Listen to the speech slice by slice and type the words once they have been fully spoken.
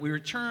We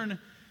return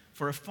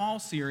for a fall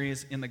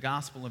series in the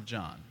Gospel of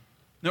John.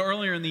 Now,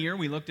 earlier in the year,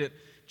 we looked at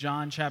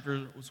John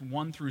chapters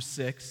 1 through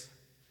 6.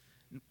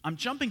 I'm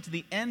jumping to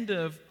the end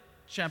of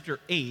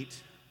chapter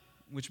 8,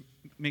 which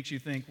makes you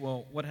think,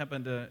 well, what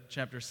happened to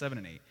chapter 7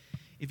 and 8?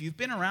 If you've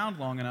been around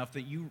long enough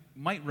that you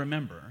might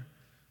remember,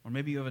 or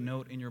maybe you have a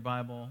note in your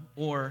Bible,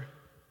 or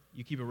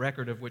you keep a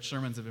record of which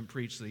sermons have been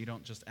preached so you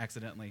don't just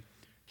accidentally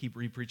keep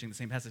re-preaching the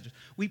same passages.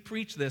 We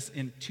preached this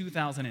in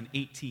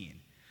 2018.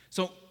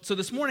 So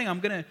this morning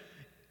I'm going to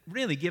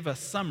really give a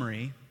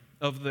summary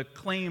of the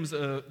claims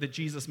that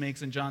Jesus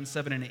makes in John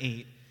 7 and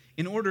 8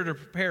 in order to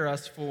prepare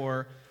us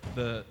for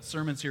the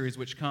sermon series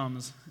which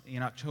comes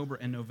in October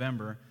and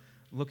November,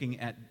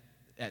 looking at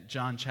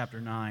John chapter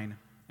 9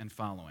 and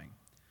following.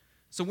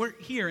 So we're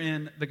here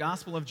in the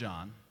Gospel of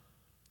John.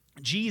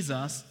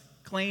 Jesus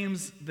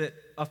claims that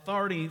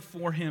authority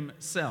for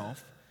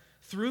himself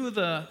through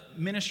the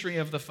ministry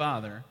of the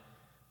Father,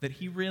 that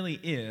he really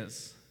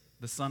is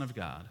the Son of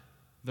God,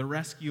 the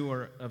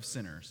rescuer of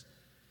sinners.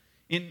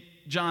 In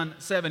John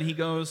 7, he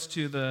goes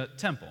to the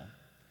temple,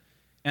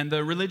 and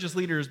the religious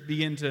leaders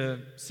begin to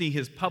see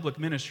his public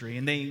ministry,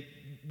 and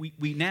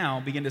we now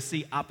begin to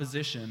see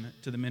opposition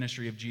to the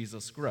ministry of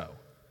Jesus grow.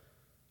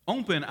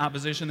 Open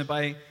opposition that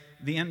by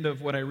the end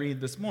of what I read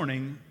this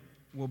morning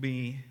will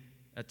be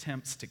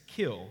attempts to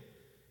kill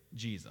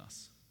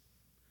Jesus.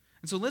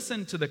 And so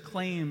listen to the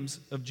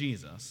claims of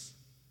Jesus,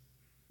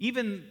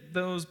 even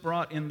those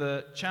brought in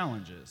the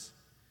challenges.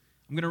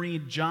 I'm going to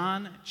read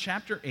John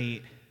chapter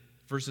 8,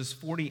 verses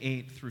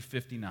 48 through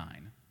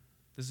 59.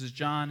 This is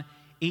John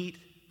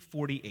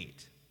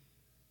 8:48.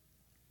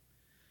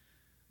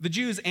 The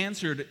Jews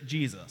answered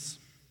Jesus,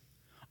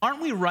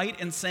 "Aren't we right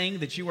in saying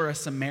that you are a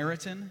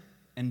Samaritan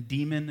and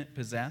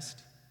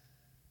demon-possessed?"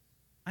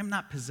 "I'm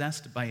not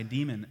possessed by a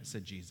demon,"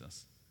 said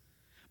Jesus,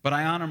 "but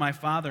I honor my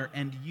Father,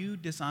 and you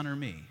dishonor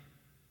me.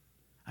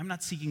 I'm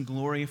not seeking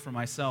glory for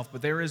myself,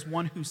 but there is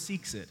one who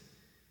seeks it,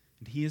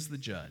 and he is the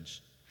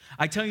judge.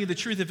 I tell you the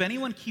truth, if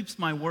anyone keeps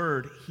my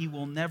word, he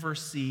will never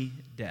see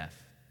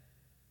death."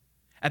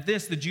 At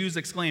this, the Jews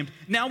exclaimed,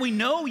 "Now we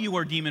know you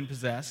are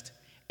demon-possessed.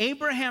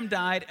 Abraham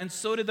died, and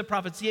so did the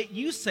prophets. Yet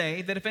you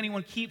say that if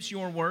anyone keeps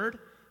your word,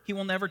 he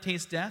will never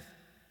taste death.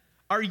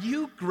 Are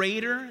you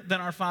greater than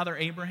our father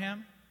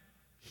Abraham?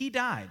 He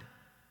died,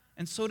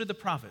 and so did the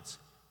prophets.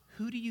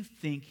 Who do you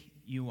think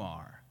you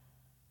are?"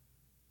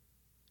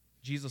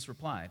 Jesus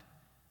replied,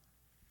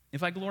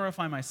 "If I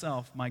glorify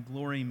myself, my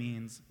glory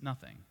means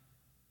nothing.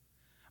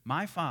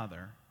 My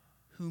Father,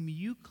 whom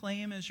you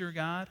claim as your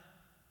God,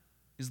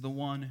 is the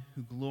one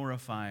who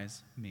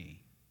glorifies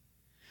me.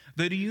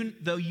 Though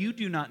you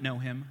do not know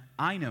him,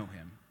 I know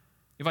him.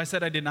 If I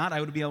said I did not, I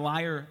would be a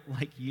liar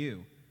like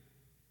you.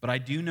 But I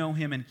do know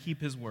him and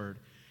keep his word.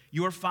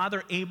 Your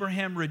father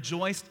Abraham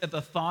rejoiced at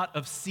the thought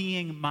of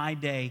seeing my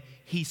day.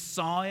 He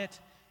saw it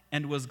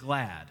and was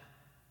glad."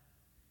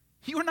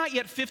 "You are not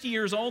yet 50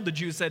 years old," the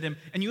Jews said to him,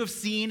 "and you have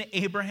seen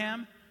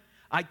Abraham?"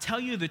 "I tell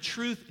you the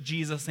truth,"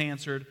 Jesus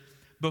answered,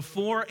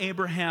 "before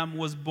Abraham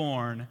was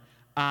born,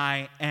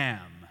 I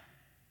am."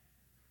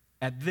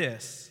 At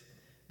this,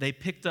 they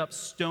picked up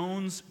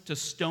stones to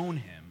stone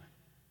him,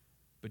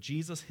 but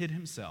Jesus hid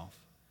himself,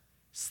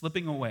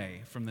 slipping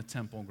away from the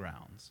temple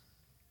grounds.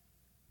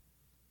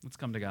 Let's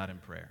come to God in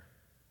prayer.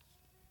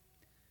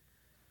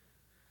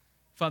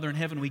 Father in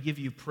heaven, we give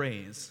you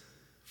praise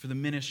for the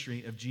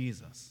ministry of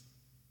Jesus.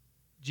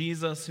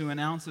 Jesus, who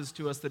announces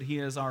to us that he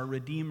is our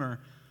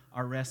Redeemer,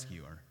 our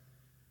rescuer.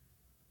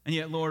 And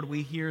yet, Lord,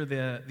 we hear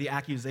the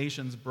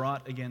accusations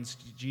brought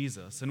against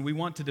Jesus, and we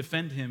want to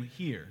defend him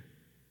here.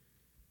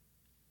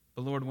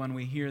 But Lord, when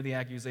we hear the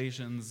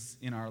accusations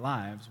in our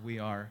lives, we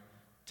are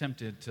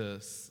tempted to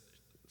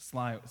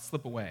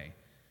slip away,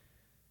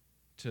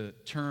 to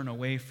turn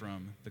away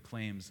from the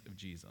claims of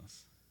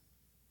Jesus.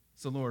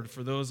 So Lord,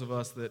 for those of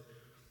us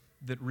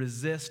that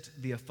resist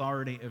the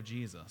authority of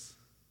Jesus,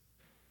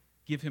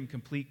 give him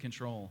complete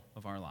control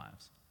of our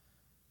lives.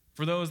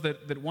 For those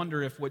that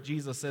wonder if what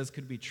Jesus says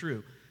could be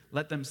true,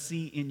 let them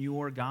see in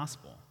your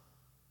gospel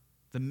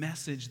the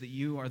message that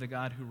you are the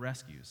God who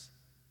rescues.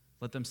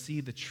 Let them see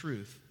the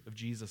truth of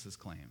Jesus'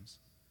 claims.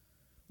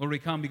 Lord, we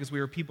come because we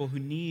are people who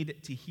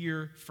need to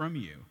hear from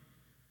you.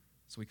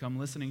 So we come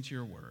listening to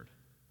your word.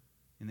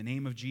 In the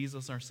name of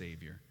Jesus, our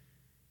Savior,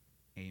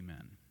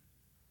 amen.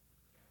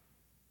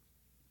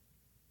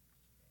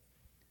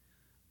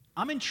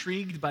 I'm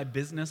intrigued by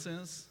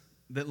businesses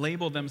that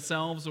label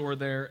themselves or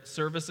their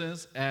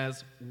services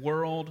as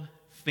world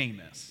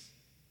famous.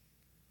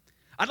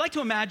 I'd like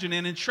to imagine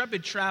an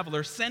intrepid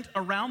traveler sent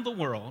around the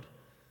world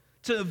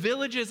to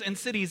villages and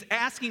cities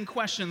asking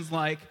questions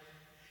like,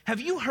 "Have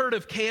you heard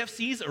of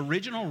KFC's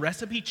original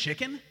recipe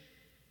chicken?"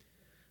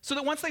 So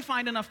that once they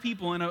find enough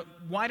people in a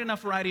wide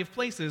enough variety of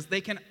places,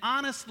 they can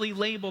honestly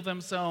label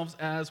themselves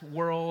as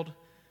world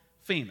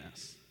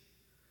famous.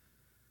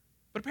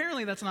 But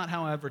apparently that's not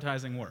how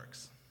advertising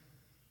works.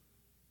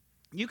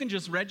 You can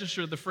just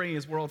register the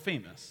phrase world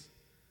famous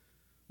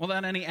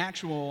without any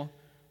actual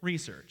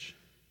research.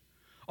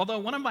 Although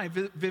one of my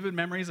vivid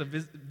memories of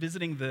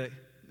visiting the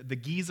the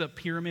Giza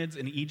pyramids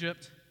in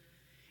Egypt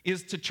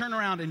is to turn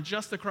around and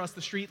just across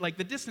the street, like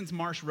the distance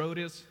Marsh Road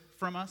is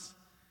from us,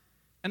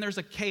 and there's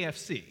a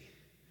KFC.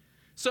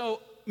 So,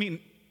 I mean,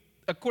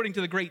 according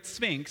to the Great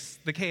Sphinx,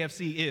 the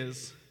KFC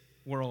is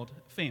world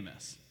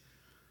famous.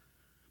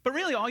 But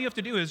really, all you have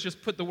to do is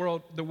just put the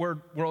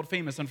word world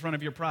famous in front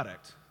of your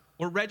product,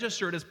 or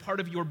register it as part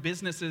of your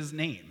business's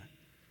name.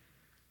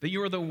 That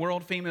you are the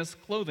world famous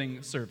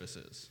clothing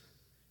services.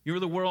 You're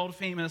the world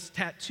famous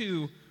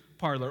tattoo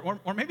parlor.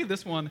 Or maybe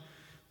this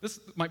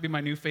might be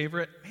my new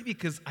favorite, maybe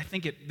because I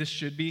think this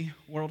should be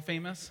world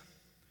famous.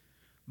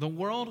 The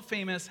world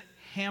famous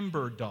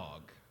Hamburg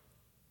Dog.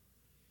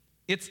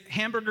 It's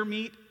hamburger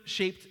meat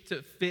shaped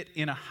to fit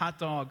in a hot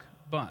dog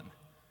bun.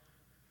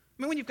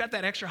 I mean, when you've got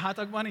that extra hot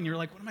dog bun and you're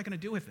like, what am I going to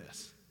do with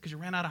this? Because you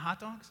ran out of hot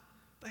dogs?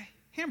 The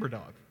Hamburg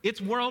Dog.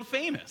 It's world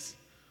famous.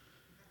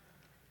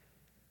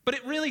 But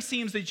it really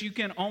seems that you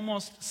can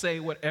almost say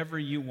whatever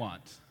you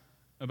want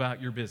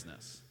about your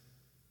business.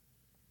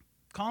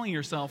 Calling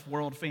yourself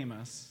world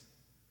famous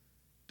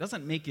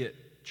doesn't make it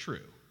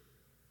true.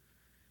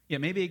 Yeah,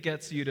 maybe it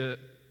gets you to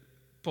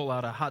pull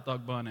out a hot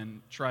dog bun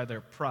and try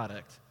their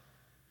product,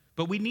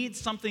 but we need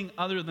something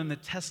other than the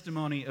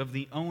testimony of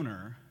the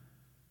owner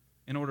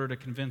in order to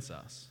convince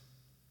us.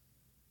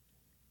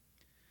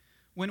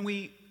 When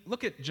we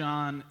look at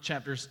John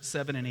chapters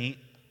 7 and 8,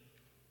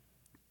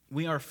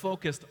 we are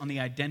focused on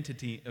the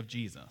identity of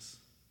Jesus,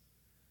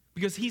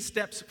 because he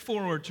steps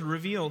forward to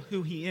reveal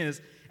who he is,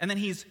 and then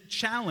he's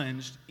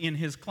challenged in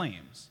his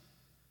claims.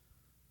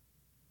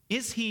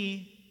 Is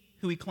he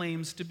who he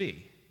claims to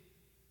be?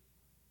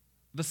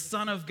 The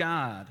Son of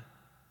God,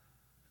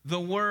 the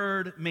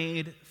Word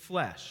made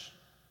flesh.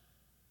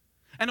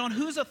 And on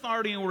whose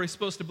authority are we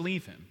supposed to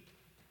believe him?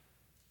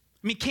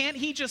 I mean, can't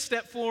he just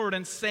step forward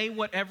and say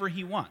whatever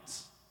he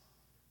wants?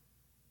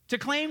 To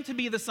claim to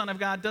be the Son of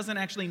God doesn't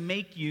actually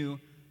make you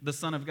the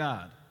Son of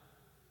God.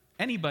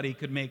 Anybody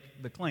could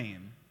make the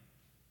claim.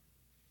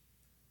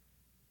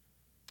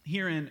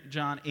 Here in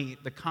John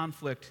 8, the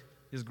conflict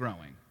is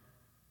growing.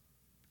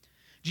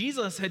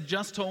 Jesus had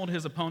just told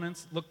his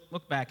opponents,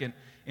 look back in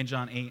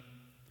John 8,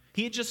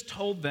 he had just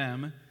told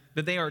them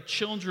that they are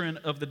children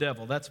of the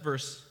devil. That's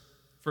verse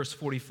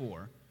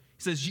 44.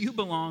 He says, you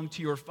belong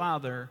to your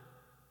father,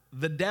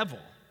 the devil.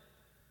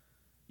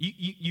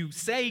 You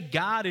say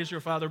God is your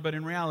father, but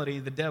in reality,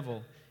 the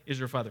devil is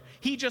your father.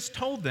 He just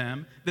told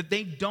them that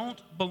they don't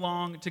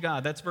belong to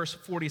God. That's verse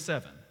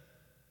 47.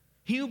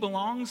 He who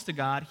belongs to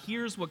God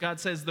hears what God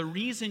says. The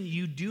reason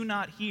you do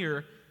not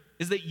hear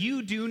is that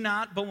you do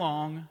not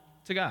belong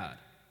to God.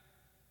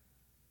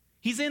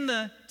 He's in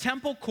the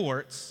temple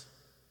courts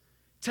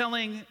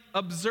telling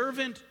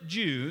observant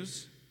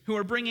Jews who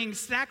are bringing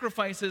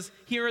sacrifices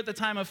here at the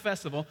time of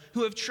festival,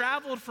 who have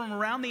traveled from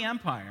around the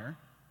empire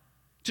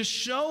to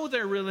show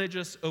their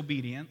religious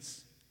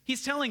obedience.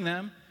 He's telling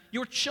them,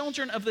 you're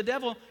children of the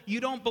devil, you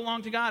don't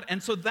belong to God.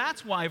 And so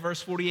that's why,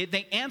 verse 48,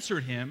 they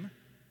answered him,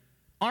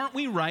 aren't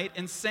we right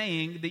in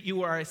saying that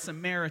you are a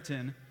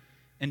Samaritan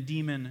and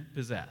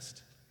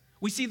demon-possessed?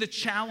 We see the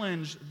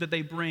challenge that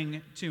they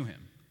bring to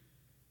him.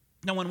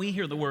 Now, when we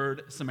hear the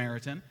word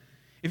Samaritan,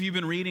 if you've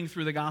been reading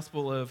through the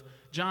Gospel of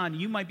John,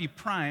 you might be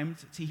primed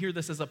to hear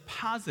this as a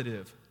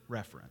positive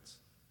reference.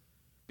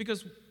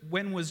 Because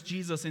when was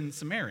Jesus in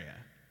Samaria?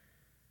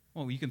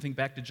 Well, you can think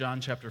back to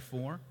John chapter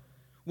 4.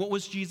 What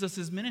was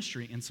Jesus'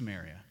 ministry in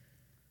Samaria?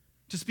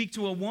 To speak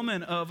to a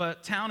woman of a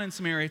town in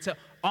Samaria, to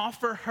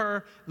offer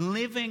her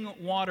living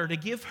water, to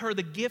give her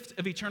the gift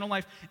of eternal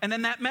life. And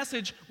then that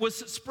message was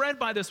spread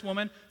by this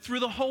woman through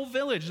the whole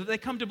village that they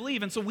come to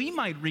believe. And so we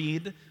might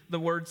read the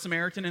word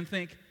Samaritan and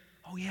think,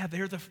 oh yeah,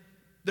 they're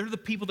the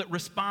people that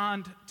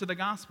respond to the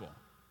gospel.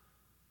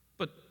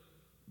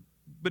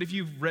 But if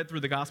you've read through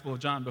the Gospel of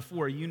John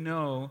before, you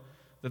know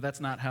that that's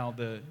not how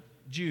the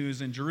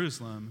Jews in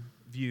Jerusalem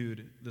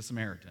viewed the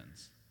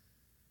Samaritans.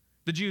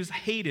 The Jews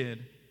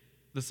hated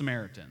the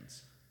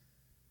Samaritans.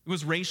 It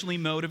was racially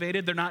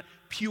motivated. They're not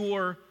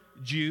pure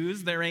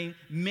Jews. They're a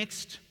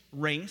mixed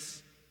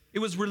race. It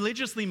was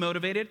religiously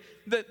motivated.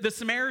 The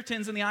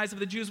Samaritans, in the eyes of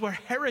the Jews, were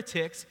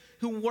heretics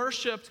who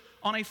worshiped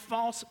on a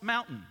false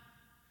mountain,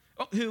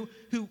 who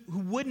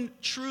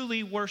wouldn't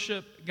truly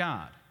worship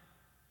God.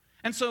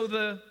 And so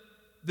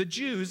the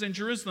Jews in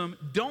Jerusalem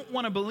don't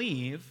want to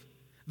believe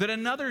that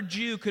another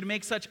Jew could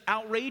make such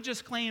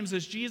outrageous claims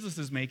as Jesus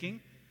is making,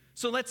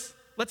 so let's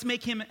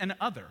make him an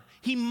other.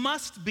 He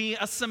must be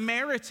a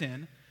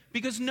Samaritan,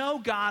 because no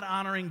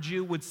God-honoring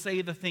Jew would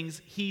say the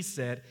things he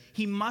said.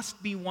 He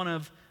must be one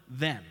of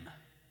them.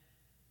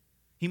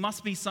 He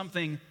must be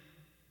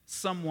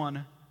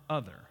someone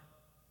other.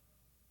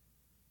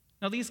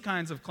 Now, these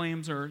kinds of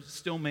claims are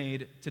still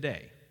made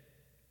today.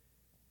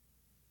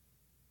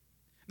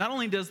 Not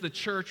only does the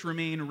church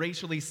remain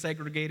racially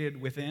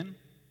segregated within,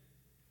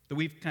 that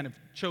we've kind of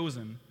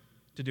chosen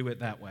to do it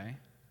that way,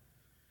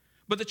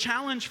 but the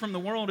challenge from the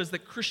world is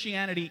that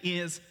Christianity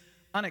is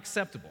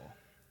unacceptable.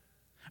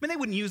 I mean, they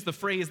wouldn't use the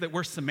phrase that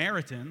we're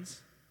Samaritans,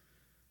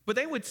 but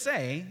they would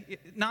say,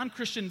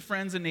 non-Christian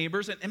friends and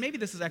neighbors, and maybe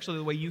this is actually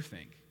the way you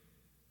think,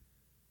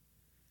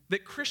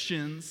 that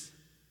Christians,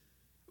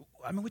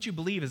 what you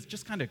believe is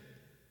just kind of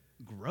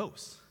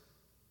gross.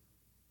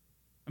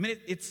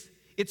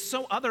 It's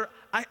so other.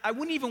 I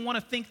wouldn't even want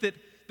to think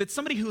that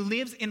somebody who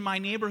lives in my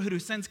neighborhood, who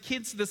sends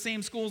kids to the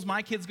same schools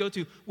my kids go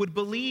to, would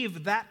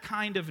believe that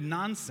kind of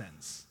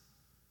nonsense.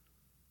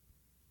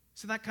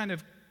 So that kind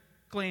of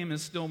claim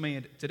is still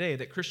made today,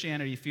 that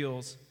Christianity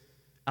feels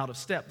out of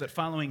step, that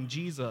following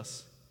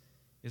Jesus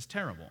is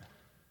terrible.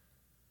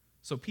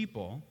 So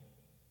people,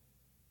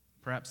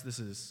 perhaps this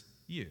is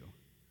you,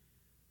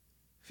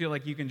 feel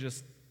like you can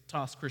just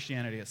toss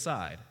Christianity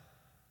aside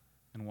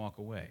and walk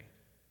away.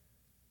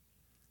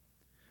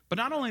 But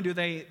not only do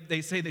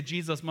they say that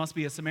Jesus must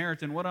be a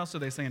Samaritan, what else do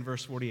they say in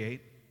verse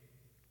 48?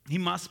 He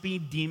must be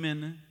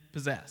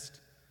demon-possessed.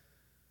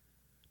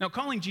 Now,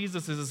 calling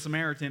Jesus as a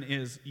Samaritan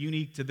is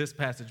unique to this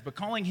passage, but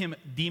calling him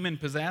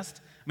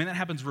demon-possessed, that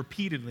happens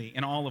repeatedly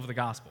in all of the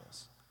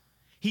Gospels.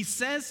 He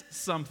says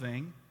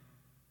something,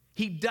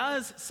 he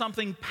does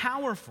something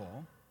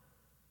powerful,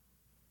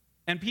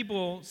 and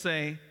people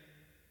say,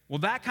 well,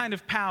 that kind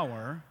of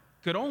power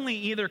could only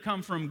either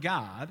come from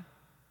God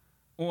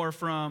or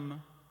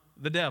from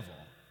the devil.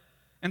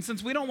 And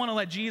since we don't want to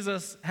let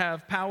Jesus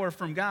have power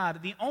from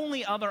God, the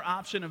only other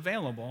option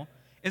available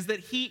is that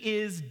he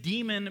is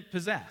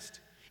demon-possessed.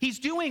 He's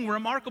doing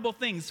remarkable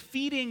things,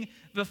 feeding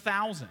the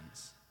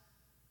thousands.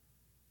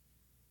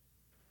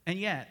 And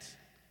yet,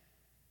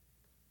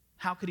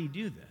 how could he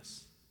do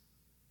this?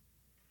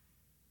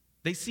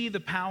 They see the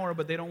power,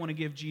 but they don't want to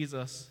give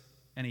Jesus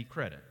any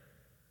credit.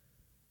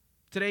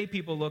 Today,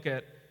 people look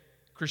at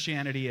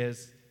Christianity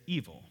as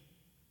evil,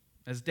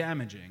 as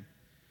damaging,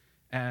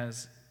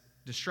 as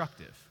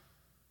destructive.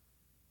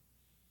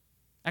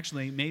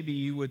 Actually, maybe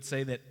you would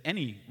say that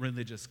any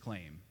religious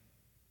claim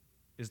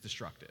is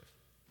destructive.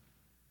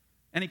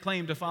 Any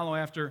claim to follow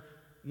after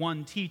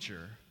one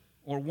teacher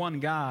or one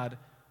God,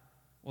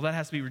 well, that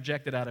has to be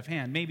rejected out of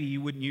hand. Maybe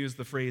you wouldn't use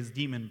the phrase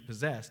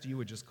demon-possessed. You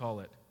would just call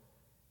it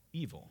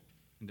evil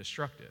and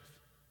destructive.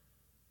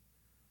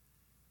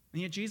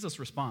 And yet Jesus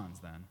responds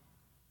then.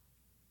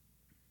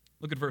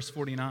 Look at verse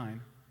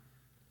 49.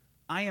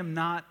 I am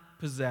not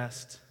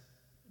possessed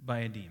by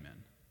a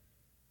demon.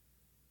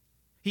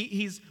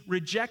 He's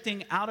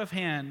rejecting out of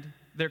hand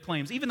their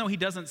claims. Even though he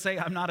doesn't say,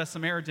 I'm not a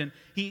Samaritan,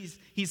 he's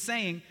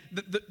saying,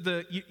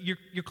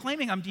 you're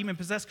claiming I'm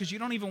demon-possessed because you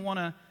don't even want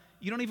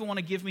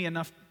to give me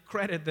enough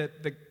credit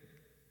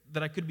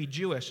that I could be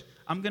Jewish.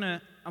 I'm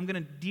gonna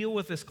deal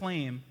with this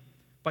claim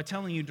by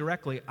telling you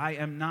directly, I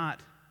am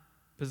not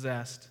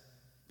possessed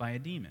by a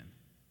demon.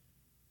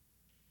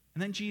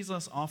 And then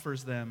Jesus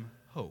offers them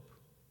hope.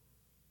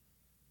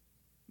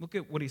 Look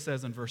at what he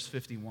says in verse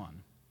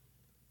 51.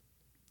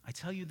 I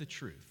tell you the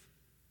truth.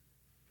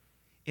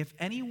 If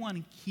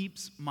anyone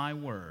keeps my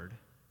word,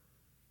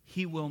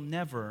 he will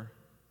never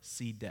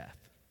see death.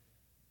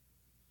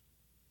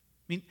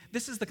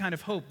 This is the kind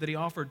of hope that he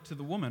offered to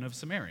the woman of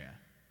Samaria,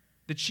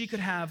 that she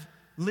could have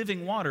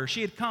living water.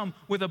 She had come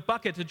with a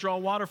bucket to draw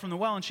water from the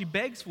well, and she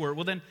begs for it.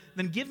 Well, then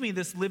give me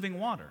this living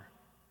water,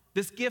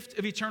 this gift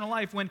of eternal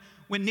life. When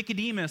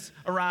Nicodemus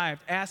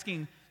arrived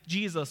asking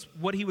Jesus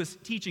what he was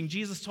teaching,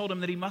 Jesus told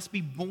him that he must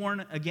be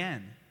born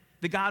again,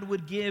 that God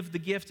would give the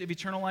gift of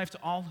eternal life to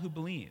all who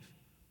believe.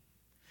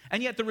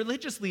 And yet the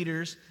religious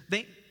leaders,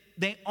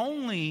 they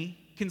only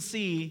can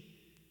see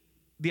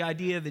the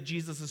idea that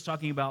Jesus is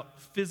talking about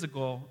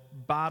physical,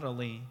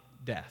 bodily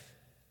death.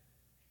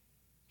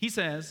 He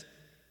says,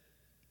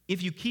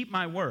 if you keep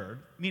my word,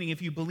 meaning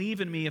if you believe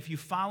in me, if you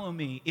follow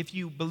me, if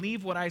you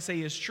believe what I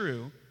say is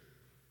true,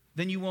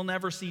 then you will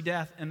never see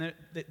death. And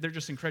they're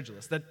just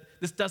incredulous. That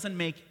this doesn't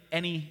make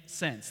any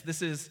sense.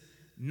 This is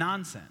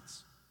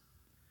nonsense.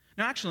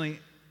 Now, actually,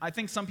 I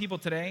think some people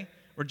today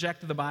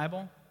reject the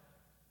Bible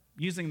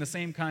using the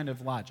same kind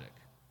of logic.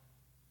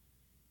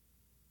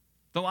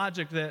 The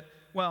logic that,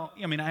 I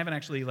haven't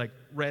actually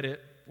read it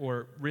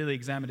or really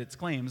examined its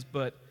claims,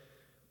 but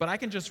I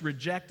can just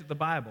reject the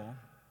Bible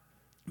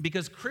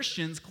because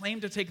Christians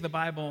claim to take the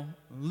Bible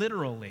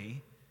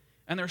literally,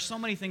 and there are so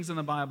many things in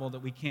the Bible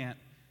that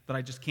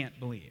I just can't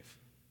believe.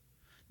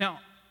 Now,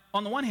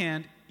 on the one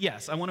hand,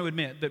 yes, I want to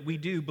admit that we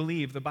do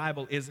believe the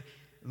Bible is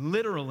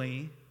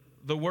literally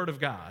the Word of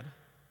God,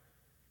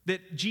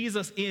 that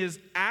Jesus is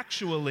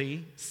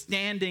actually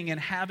standing and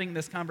having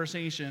this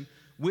conversation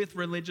with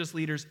religious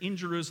leaders in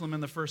Jerusalem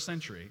in the first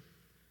century.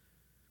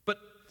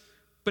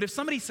 But if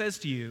somebody says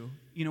to you,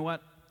 you know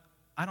what,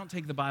 I don't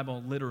take the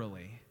Bible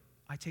literally,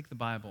 I take the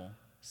Bible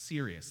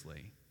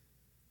seriously,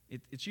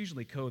 it's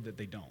usually code that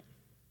they don't.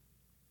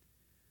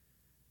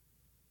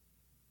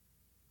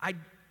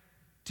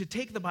 To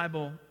take the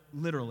Bible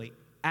literally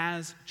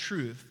as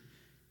truth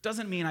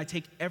doesn't mean I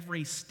take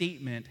every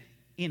statement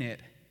in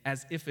it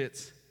as if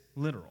it's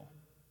literal.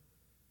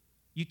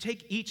 You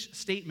take each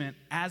statement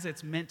as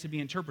it's meant to be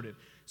interpreted.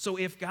 So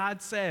if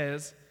God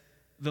says,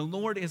 the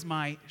Lord is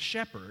my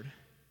shepherd,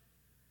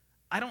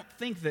 I don't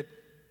think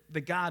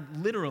that God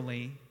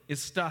literally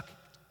is stuck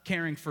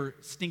caring for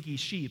stinky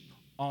sheep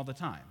all the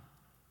time.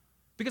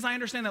 Because I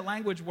understand that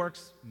language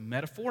works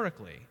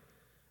metaphorically.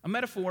 A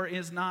metaphor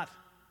is not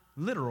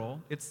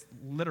literal, it's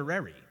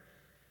literary.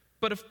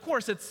 But of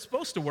course, it's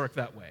supposed to work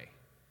that way.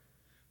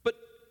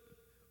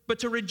 But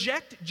to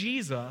reject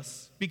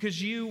Jesus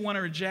because you want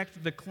to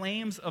reject the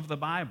claims of the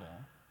Bible,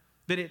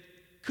 that it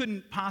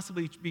couldn't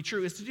possibly be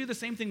true, is to do the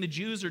same thing the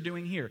Jews are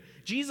doing here.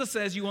 Jesus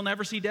says you will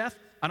never see death.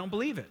 I don't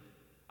believe it.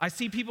 I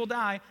see people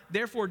die,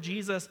 therefore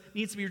Jesus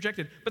needs to be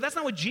rejected. But that's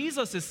not what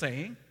Jesus is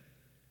saying.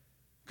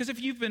 Because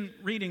if you've been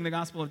reading the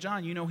Gospel of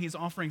John, you know he's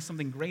offering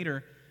something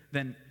greater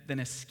than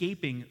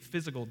escaping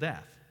physical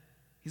death.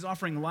 He's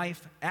offering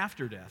life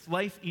after death,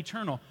 life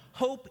eternal,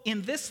 hope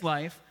in this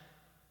life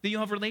that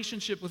you'll have a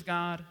relationship with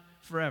God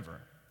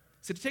forever.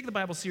 So to take the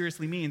Bible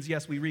seriously means,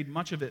 yes, we read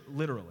much of it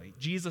literally.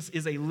 Jesus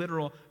is a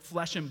literal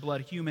flesh and blood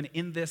human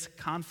in this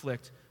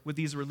conflict with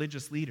these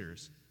religious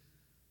leaders.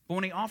 But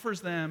when he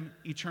offers them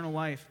eternal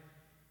life,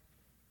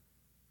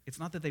 it's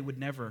not that they would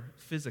never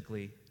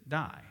physically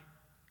die.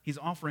 He's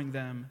offering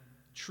them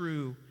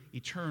true,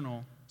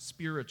 eternal,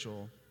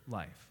 spiritual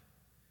life.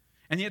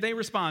 And yet they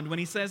respond when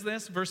he says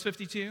this, verse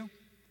 52,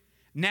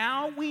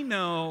 "Now we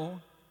know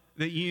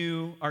that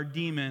you are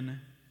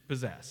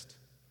demon-possessed,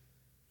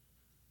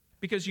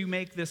 because you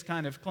make this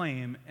kind of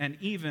claim, and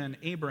even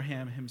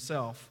Abraham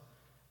himself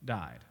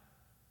died."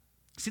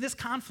 See, this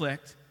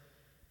conflict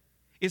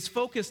is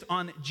focused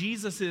on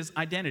Jesus'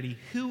 identity.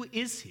 Who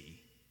is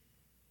he?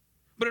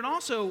 But it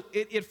also,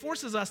 it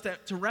forces us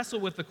to wrestle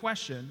with the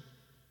question,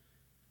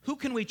 who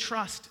can we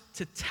trust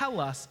to tell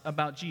us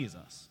about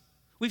Jesus?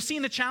 We've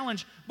seen the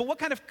challenge, but what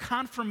kind of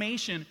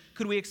confirmation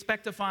could we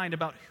expect to find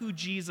about who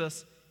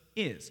Jesus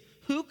is?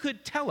 Who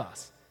could tell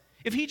us?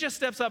 If he just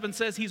steps up and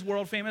says he's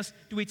world famous,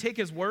 do we take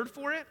his word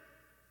for it?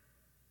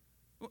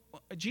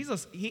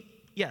 Jesus,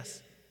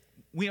 yes,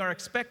 we are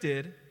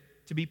expected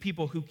to be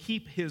people who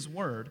keep his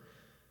word,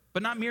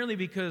 but not merely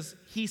because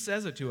he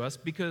says it to us,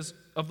 because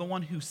of the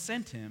one who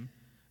sent him,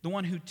 the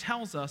one who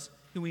tells us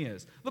who he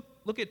is.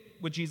 Look at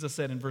what Jesus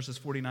said in verses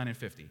 49 and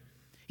 50.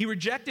 He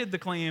rejected the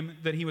claim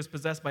that he was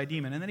possessed by a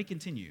demon, and then he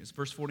continues,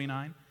 verse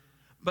 49,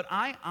 "But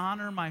I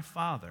honor my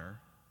Father,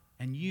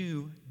 and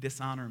you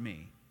dishonor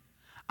me.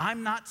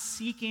 I'm not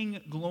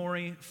seeking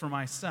glory for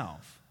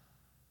myself,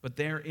 but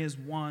there is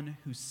one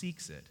who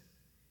seeks it,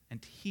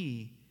 and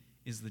he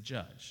is the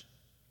judge."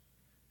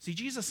 See,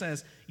 Jesus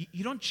says,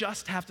 you don't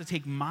just have to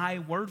take my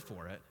word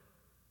for it.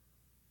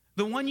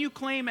 The one you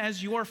claim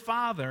as your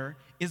Father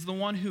is the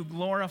one who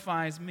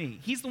glorifies me.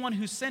 He's the one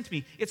who sent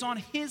me. It's on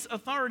his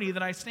authority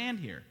that I stand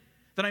here,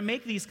 that I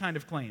make these kind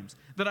of claims,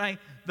 that I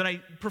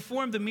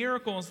perform the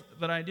miracles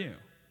that I do.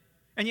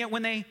 And yet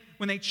when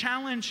they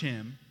challenge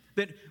him,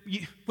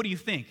 what do you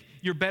think?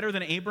 You're better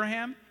than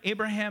Abraham?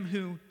 Abraham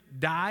who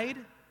died?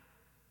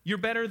 You're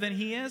better than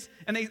he is?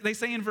 And they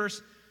say in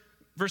verse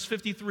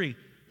 53,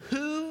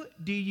 "Who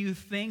do you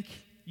think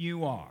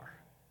you are?"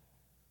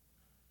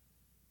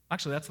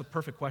 Actually, that's the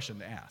perfect question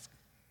to ask.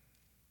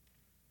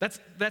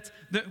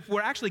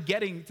 We're actually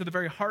getting to the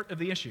very heart of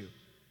the issue.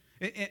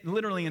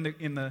 Literally in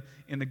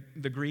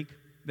the Greek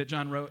that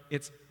John wrote,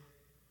 it's,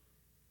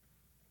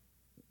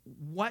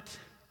 what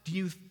do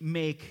you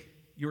make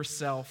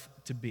yourself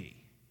to be?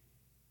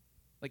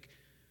 Like,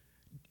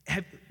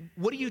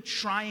 what are you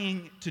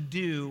trying to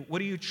do?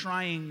 What are you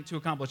trying to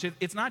accomplish?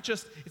 It's not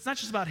just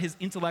about his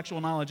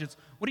intellectual knowledge. It's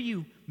what are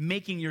you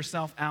making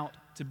yourself out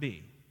to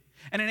be?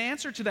 And in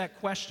answer to that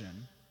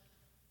question,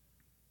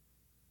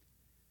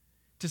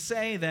 to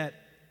say that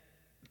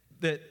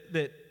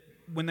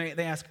when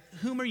they ask,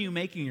 whom are you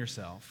making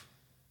yourself?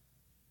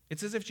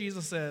 It's as if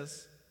Jesus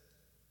says,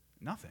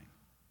 nothing.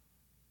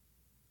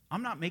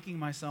 I'm not making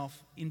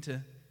myself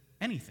into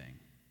anything.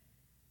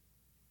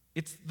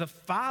 It's the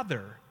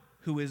Father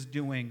who is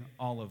doing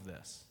all of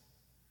this.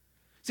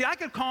 See, I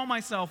could call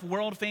myself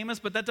world famous,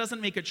 but that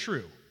doesn't make it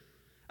true.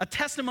 A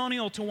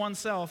testimonial to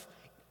oneself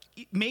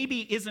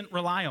maybe isn't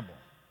reliable.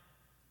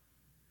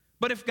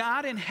 But if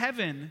God in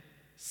heaven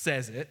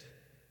says it,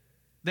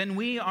 then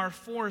we are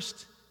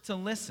forced to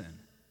listen.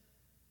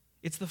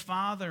 It's the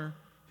Father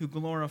who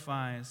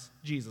glorifies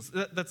Jesus.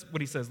 That's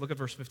what he says. Look at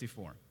verse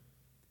 54.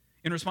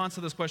 In response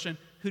to this question,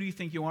 who do you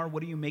think you are?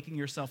 What are you making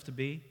yourself to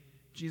be?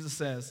 Jesus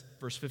says,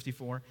 verse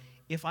 54,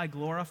 "If I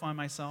glorify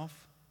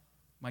myself,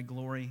 my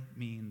glory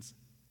means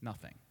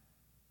nothing.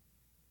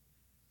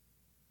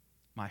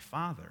 My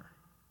Father,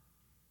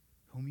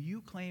 whom you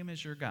claim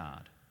as your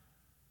God,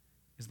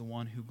 is the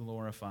one who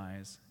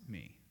glorifies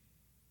me."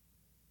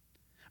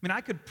 I mean, I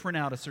could print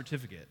out a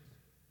certificate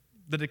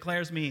that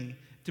declares me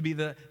to be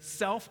the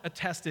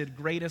self-attested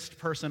greatest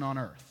person on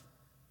earth.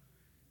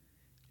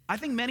 I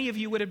think many of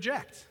you would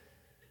object.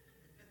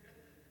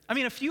 I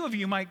mean, a few of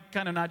you might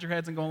kind of nod your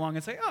heads and go along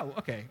and say, oh,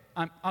 okay,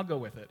 I'll go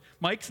with it.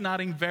 Mike's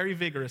nodding very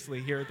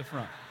vigorously here at the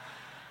front.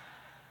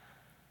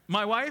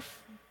 My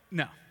wife?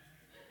 No.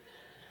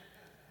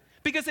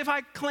 Because if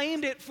I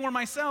claimed it for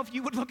myself,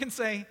 you would look and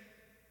say,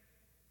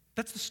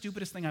 that's the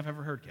stupidest thing I've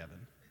ever heard,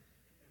 Kevin.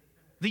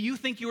 That you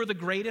think you are the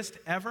greatest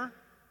ever?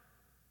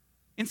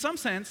 In some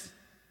sense,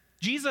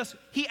 Jesus,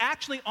 he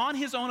actually on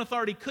his own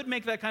authority could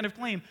make that kind of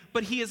claim,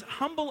 but he is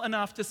humble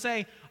enough to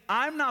say,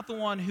 I'm not the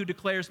one who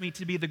declares me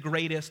to be the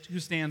greatest who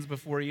stands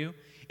before you.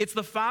 It's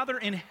the Father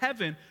in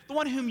heaven, the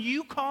one whom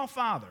you call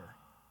Father.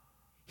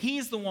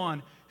 He's the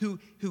one who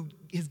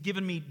has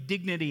given me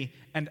dignity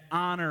and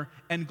honor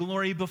and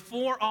glory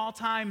before all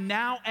time,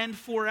 now and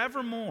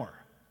forevermore.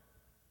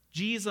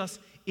 Jesus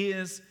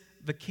is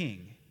the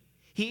King.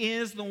 He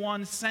is the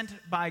one sent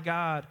by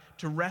God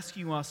to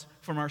rescue us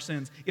from our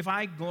sins. If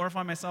I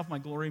glorify myself, my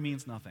glory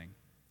means nothing.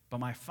 But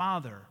my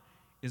Father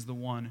is the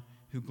one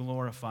who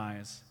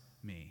glorifies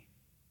me.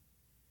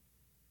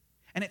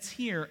 And it's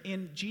here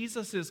in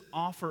Jesus'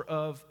 offer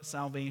of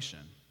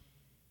salvation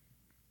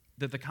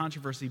that the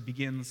controversy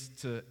begins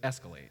to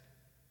escalate.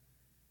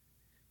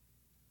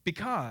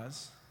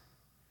 Because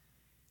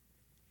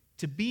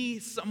to be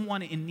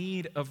someone in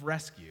need of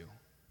rescue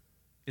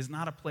is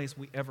not a place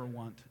we ever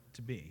want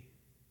to be.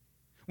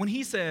 When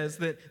he says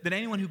that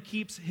anyone who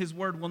keeps his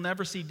word will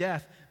never see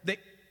death,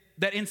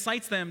 that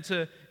incites them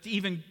to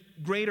even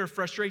greater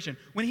frustration.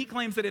 When he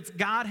claims that it's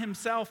God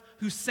himself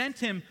who sent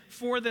him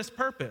for this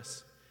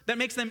purpose, that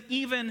makes them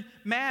even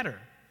madder.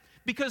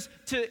 Because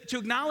to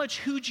acknowledge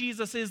who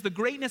Jesus is, the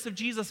greatness of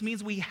Jesus,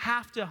 means we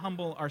have to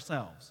humble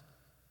ourselves.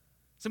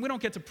 So we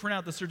don't get to print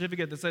out the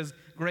certificate that says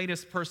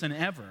greatest person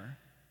ever.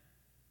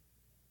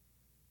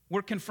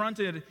 We're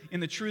confronted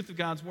in the truth of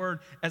God's word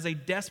as a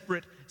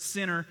desperate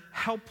sinner,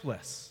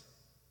 helpless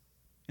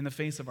in the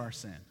face of our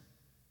sin.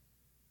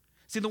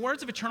 See, the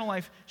words of eternal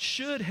life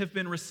should have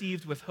been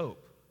received with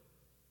hope.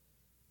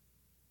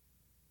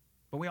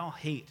 But we all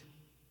hate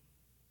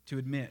to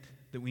admit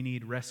that we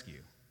need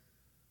rescue.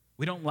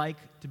 We don't like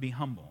to be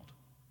humbled.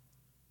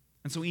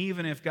 And so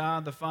even if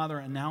God the Father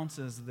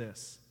announces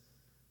this,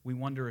 we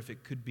wonder if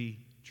it could be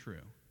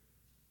true.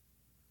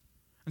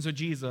 And so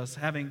Jesus,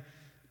 having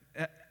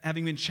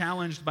been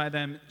challenged by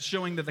them,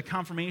 showing that the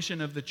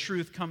confirmation of the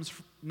truth comes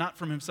not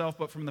from himself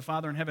but from the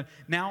Father in heaven,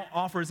 now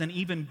offers an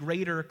even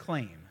greater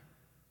claim.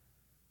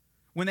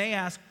 When they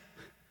ask,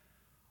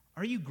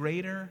 are you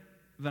greater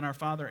than our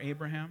father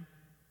Abraham?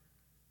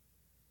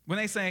 When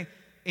they say,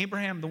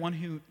 Abraham, the one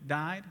who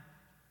died?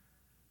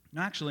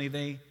 Actually,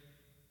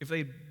 if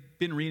they'd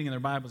been reading in their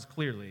Bibles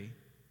clearly,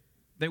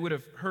 they would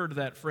have heard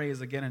that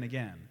phrase again and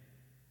again,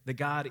 that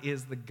God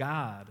is the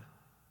God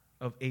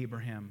of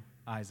Abraham,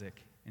 Isaac,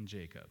 and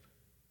Jacob.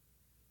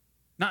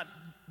 Not,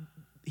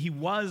 he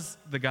was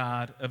the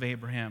God of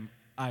Abraham,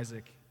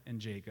 Isaac, and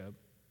Jacob.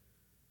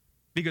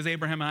 Because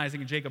Abraham, Isaac,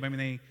 and Jacob,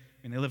 they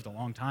lived a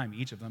long time,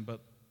 each of them, but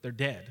they're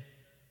dead.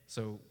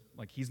 So,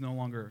 he's no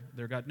longer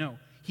their God. No,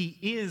 he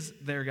is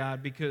their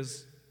God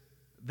because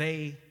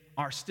they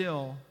are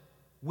still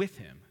with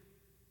him.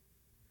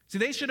 See,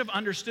 they should have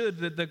understood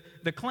that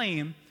the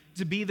claim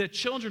to be the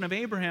children of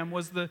Abraham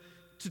was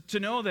to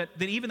know that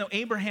even though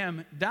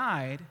Abraham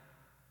died,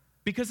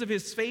 because of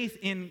his faith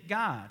in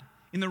God,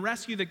 in the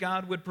rescue that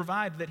God would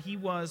provide, that he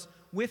was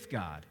with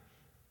God,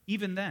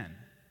 even then.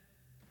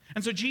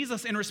 And so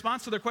Jesus, in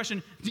response to their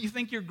question, do you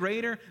think you're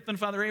greater than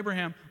Father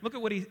Abraham? Look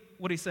at what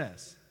he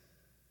says.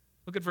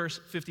 Look at verse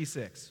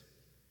 56.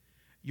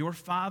 Your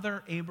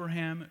father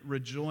Abraham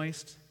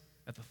rejoiced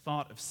at the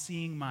thought of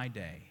seeing my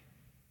day.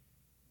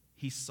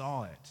 He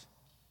saw it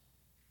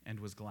and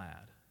was glad.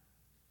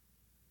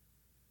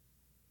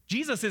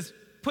 Jesus is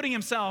putting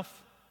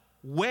himself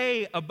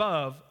way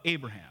above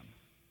Abraham.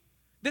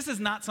 This is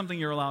not something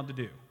you're allowed to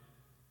do.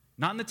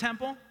 Not in the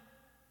temple,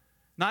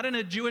 not in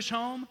a Jewish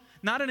home,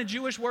 not in a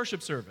Jewish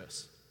worship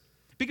service.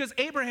 Because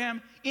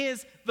Abraham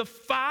is the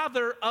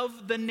father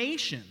of the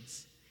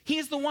nations. He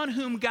is the one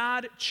whom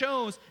God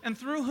chose and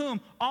through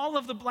whom all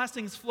of the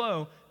blessings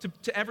flow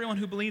to everyone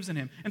who believes in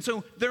him. And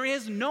so there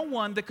is no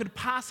one that could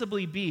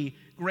possibly be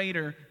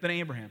greater than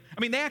Abraham.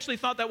 They actually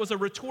thought that was a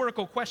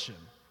rhetorical question.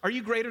 Are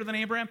you greater than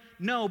Abraham?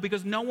 No,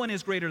 because no one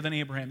is greater than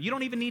Abraham. You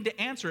don't even need to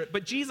answer it,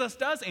 but Jesus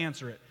does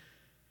answer it.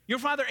 Your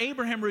father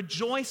Abraham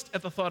rejoiced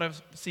at the thought of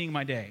seeing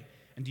my day.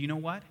 And do you know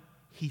what?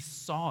 He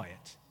saw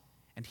it,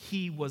 and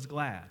he was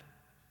glad.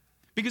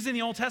 Because in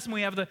the Old Testament,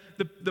 we have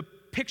the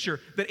picture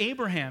that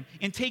Abraham,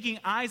 in taking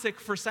Isaac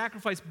for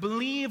sacrifice,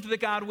 believed that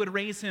God would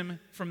raise him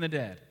from the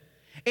dead.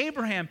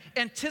 Abraham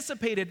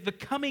anticipated the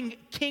coming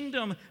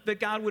kingdom that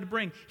God would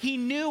bring. He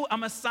knew a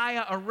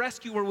Messiah, a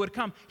rescuer would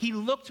come. He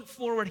looked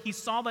forward, he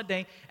saw that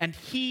day, and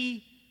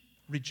he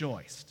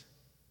rejoiced.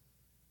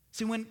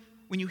 See, when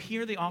you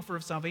hear the offer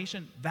of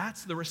salvation,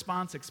 that's the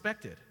response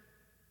expected.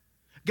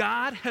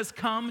 God has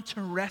come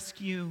to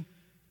rescue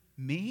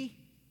me.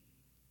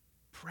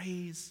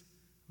 Praise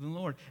the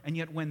Lord. And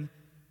yet when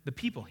the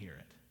people hear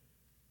it,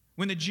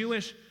 when the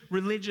Jewish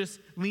religious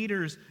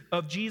leaders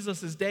of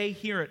Jesus' day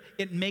hear it,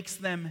 it makes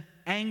them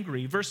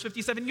angry. Verse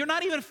 57, you're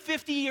not even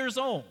 50 years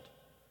old.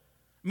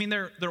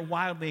 They're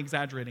wildly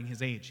exaggerating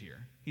his age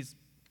here. He's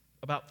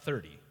about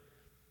 30.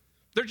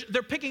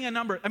 They're picking a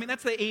number.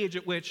 That's the age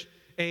at which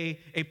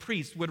a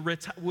priest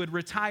would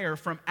retire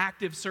from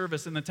active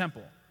service in the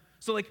temple.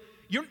 So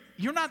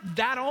you're not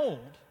that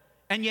old,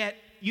 and yet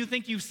you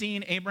think you've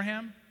seen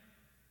Abraham,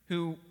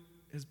 who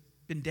has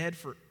been dead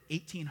for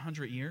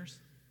 1,800 years?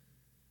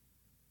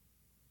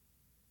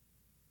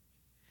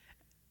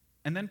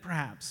 And then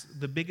perhaps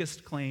the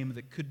biggest claim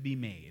that could be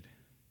made,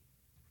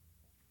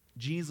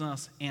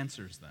 Jesus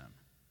answers them.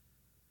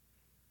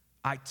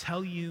 I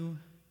tell you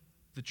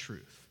the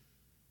truth.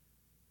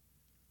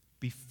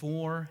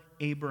 Before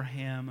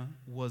Abraham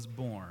was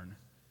born,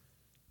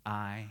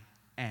 I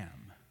am.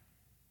 I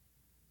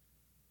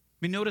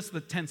mean, notice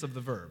the tense of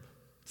the verb.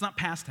 It's not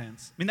past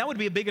tense. I mean, that would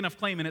be a big enough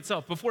claim in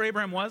itself. Before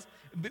Abraham was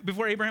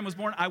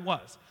born, I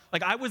was.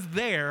 Like, I was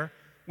there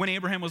when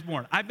Abraham was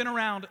born. I've been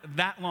around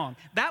that long.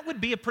 That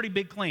would be a pretty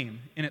big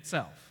claim in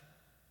itself.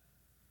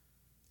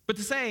 But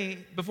to say,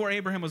 before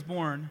Abraham was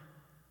born,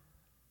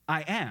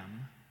 I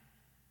am,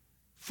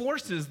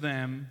 forces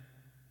them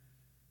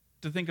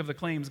to think of the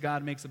claims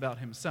God makes about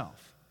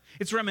himself.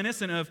 It's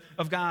reminiscent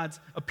of God's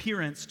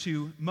appearance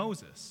to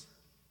Moses.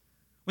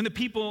 When the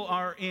people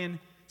are in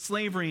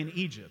slavery in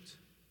Egypt,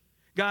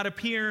 God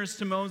appears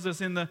to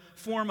Moses in the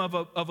form of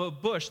a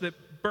bush that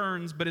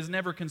burns but is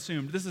never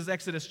consumed. This is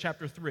Exodus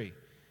chapter 3.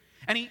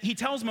 And he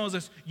tells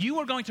Moses, you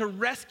are going to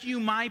rescue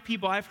my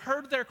people. I've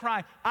heard their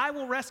cry. I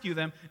will rescue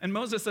them. And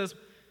Moses says,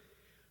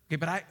 okay,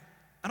 but I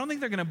don't think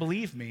they're going to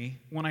believe me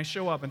when I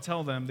show up and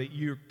tell them that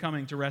you're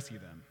coming to rescue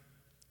them.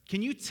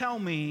 Can you tell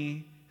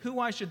me who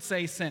I should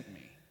say sent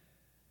me?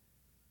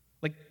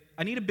 Like,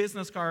 I need a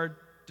business card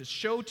to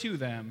show to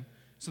them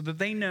so that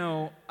they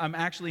know I'm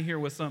actually here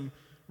with some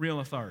real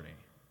authority.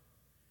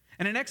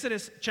 And in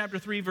Exodus chapter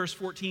 3, verse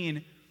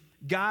 14,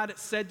 God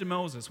said to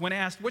Moses, when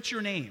asked, what's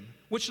your name?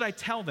 What should I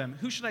tell them?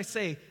 Who should I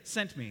say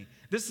sent me?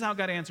 This is how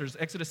God answers.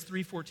 Exodus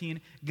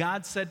 3:14,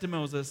 God said to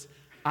Moses,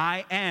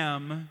 I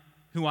am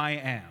who I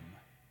am.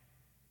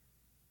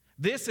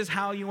 This is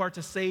how you are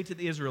to say to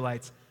the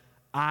Israelites,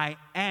 I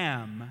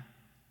am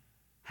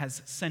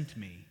has sent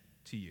me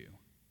to you.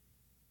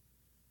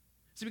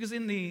 See, because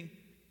in the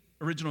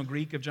original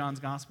Greek of John's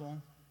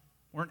gospel,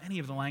 or in any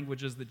of the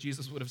languages that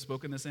Jesus would have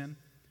spoken this in,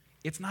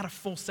 it's not a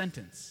full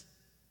sentence.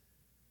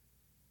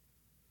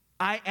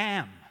 I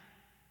am.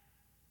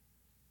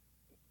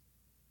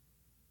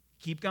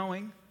 Keep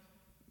going.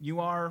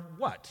 You are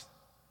what?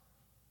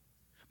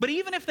 But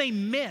even if they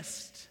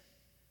missed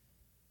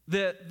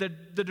the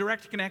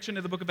direct connection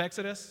to the book of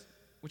Exodus,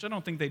 which I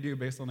don't think they do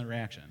based on their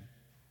reaction,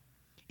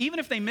 even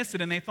if they missed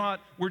it and they thought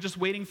we're just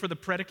waiting for the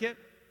predicate,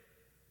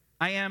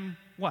 I am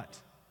what?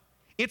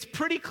 It's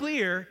pretty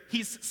clear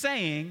he's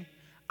saying,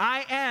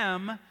 I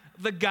am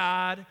the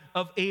God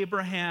of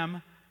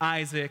Abraham,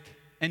 Isaac,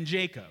 and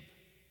Jacob.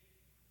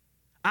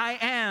 I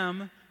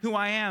am who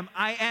I am.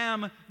 I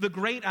am the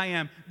great I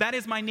am. That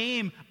is my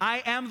name.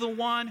 I am the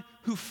one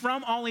who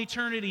from all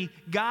eternity,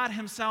 God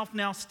himself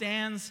now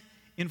stands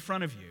in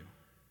front of you.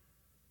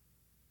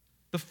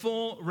 The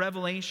full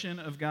revelation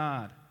of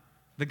God,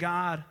 the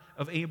God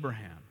of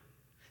Abraham.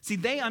 See,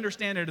 they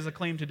understand it as a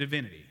claim to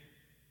divinity.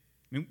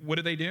 I mean,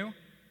 what do?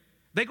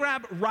 They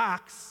grab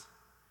rocks.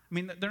 I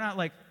mean, they're not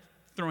like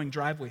throwing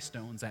driveway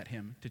stones at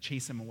him to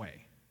chase him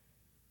away.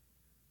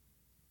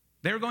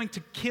 They're going to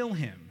kill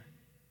him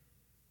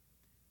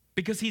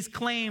because he's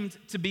claimed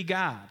to be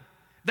God.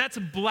 That's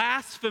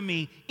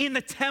blasphemy. In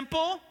the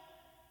temple,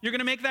 you're going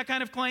to make that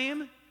kind of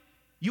claim?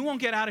 You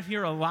won't get out of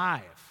here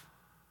alive.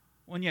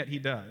 Well, and yet he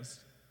does.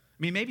 I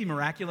mean, maybe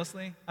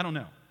miraculously. I don't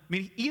know. I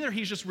mean, either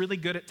he's just really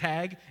good at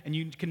tag and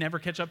you can never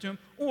catch up to him,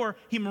 or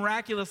he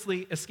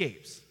miraculously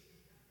escapes.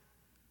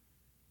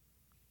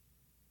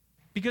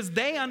 Because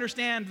they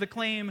understand the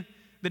claim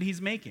that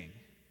he's making.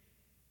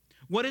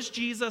 What does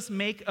Jesus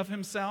make of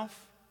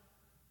himself?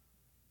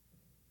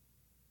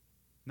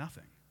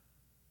 Nothing.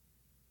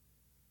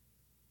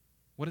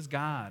 What does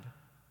God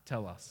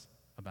tell us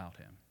about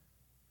him?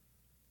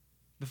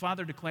 The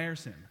Father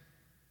declares him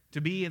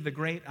to be the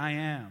great I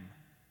am,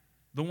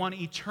 the one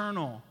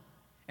eternal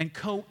and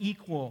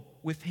co-equal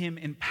with him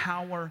in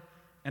power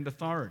and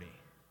authority.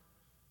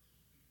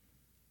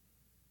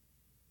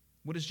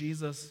 What does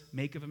Jesus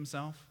make of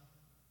himself?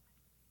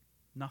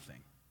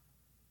 Nothing.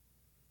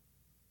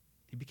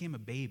 He became a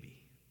baby,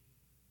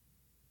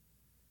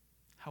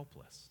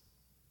 helpless,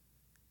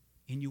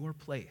 in your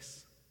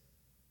place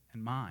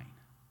and mine.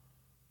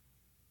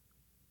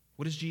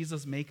 What does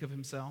Jesus make of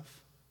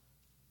himself?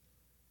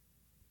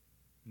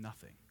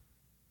 Nothing.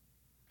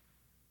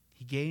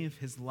 He gave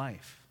his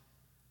life.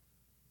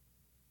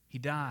 He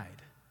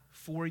died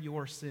for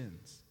your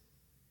sins.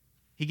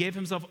 He gave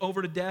himself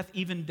over to death,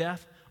 even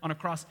death on a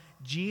cross.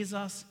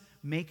 Jesus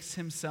makes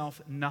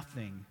himself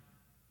nothing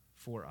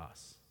for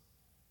us.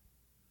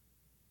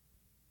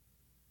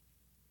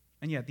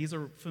 And yet, these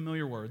are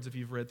familiar words if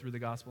you've read through the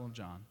Gospel of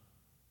John.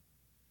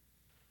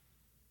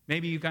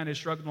 Maybe you kind of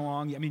shrugged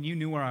along. I mean, you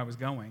knew where I was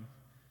going.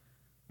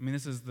 I mean,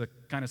 this is the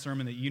kind of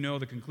sermon that you know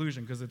the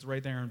conclusion because it's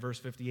right there in verse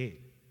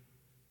 58.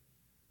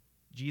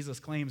 Jesus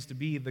claims to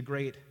be the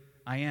great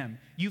I am.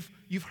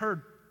 You've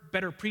heard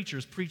better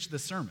preachers preach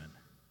this sermon.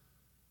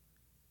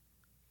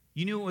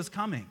 You knew it was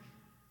coming.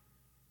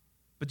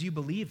 But do you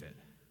believe it?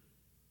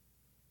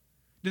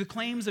 Do the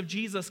claims of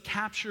Jesus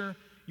capture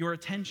your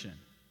attention?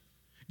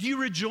 Do you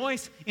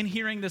rejoice in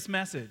hearing this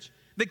message?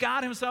 That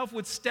God himself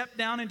would step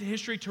down into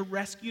history to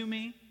rescue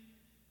me?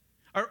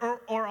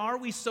 Or are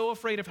we so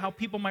afraid of how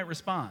people might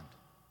respond?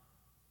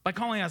 By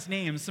calling us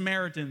names,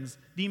 Samaritans,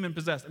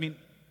 demon-possessed. I mean,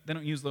 they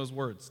don't use those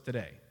words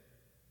today.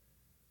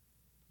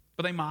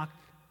 But they mock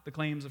the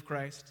claims of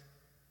Christ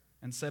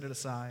and set it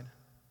aside.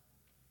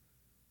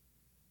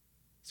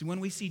 See, when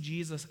we see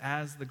Jesus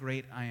as the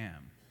great I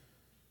am,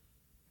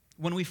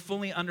 when we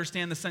fully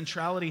understand the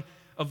centrality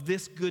of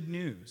this good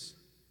news,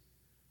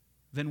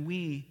 then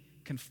we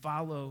can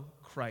follow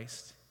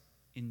Christ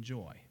in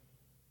joy.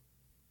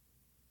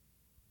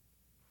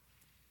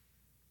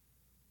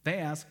 They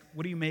ask,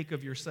 what do you make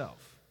of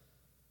yourself?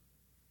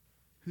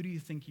 Who do you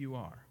think you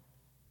are?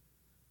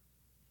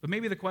 But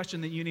maybe the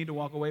question that you need to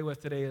walk away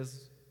with today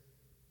is,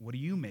 what do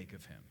you make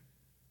of him?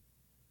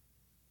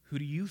 Who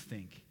do you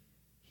think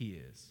he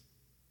is?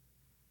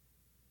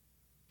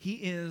 He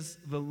is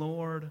the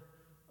Lord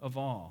of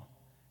all,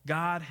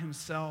 God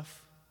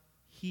himself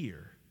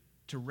here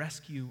to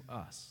rescue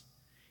us.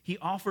 He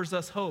offers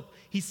us hope.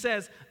 He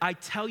says, I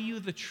tell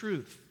you the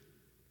truth.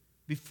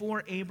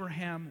 Before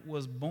Abraham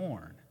was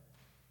born,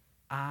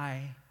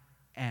 I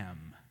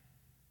am.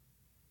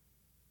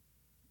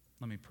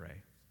 Let me pray.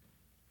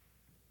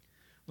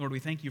 Lord, we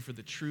thank you for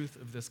the truth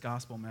of this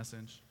gospel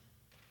message.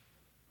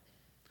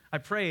 I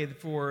pray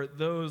for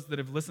those that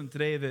have listened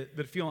today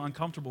that feel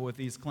uncomfortable with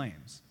these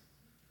claims.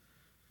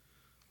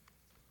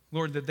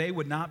 Lord, that they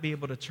would not be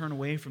able to turn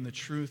away from the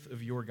truth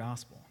of your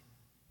gospel.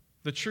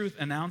 The truth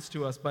announced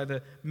to us by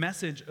the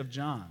message of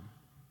John.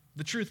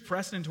 The truth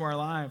pressed into our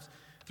lives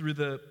through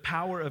the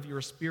power of your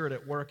Spirit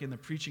at work in the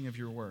preaching of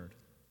your word.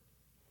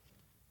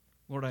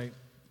 Lord, I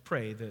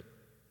pray that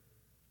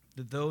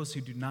those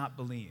who do not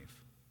believe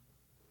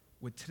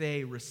would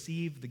today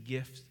receive the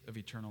gift of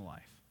eternal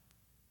life.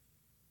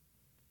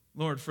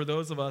 Lord, for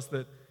those of us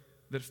that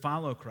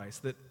follow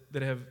Christ,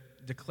 that have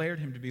declared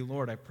him to be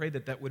Lord, I pray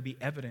that would be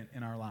evident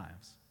in our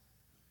lives,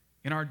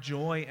 in our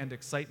joy and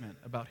excitement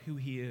about who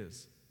he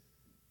is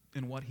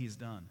and what he's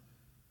done,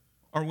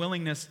 our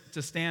willingness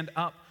to stand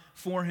up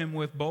for him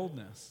with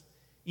boldness,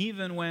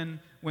 even when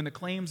the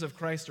claims of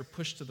Christ are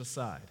pushed to the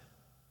side.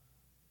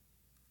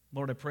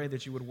 Lord, I pray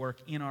that you would work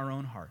in our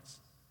own hearts,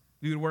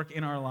 we would work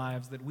in our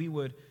lives, that we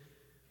would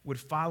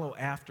follow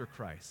after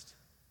Christ,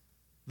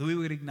 that we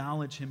would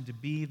acknowledge him to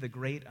be the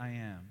great I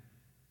am,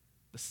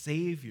 the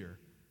Savior,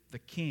 the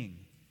King,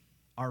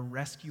 our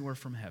rescuer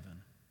from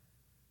heaven.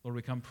 Lord,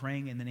 we come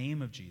praying in the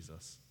name of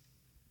Jesus.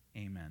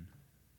 Amen.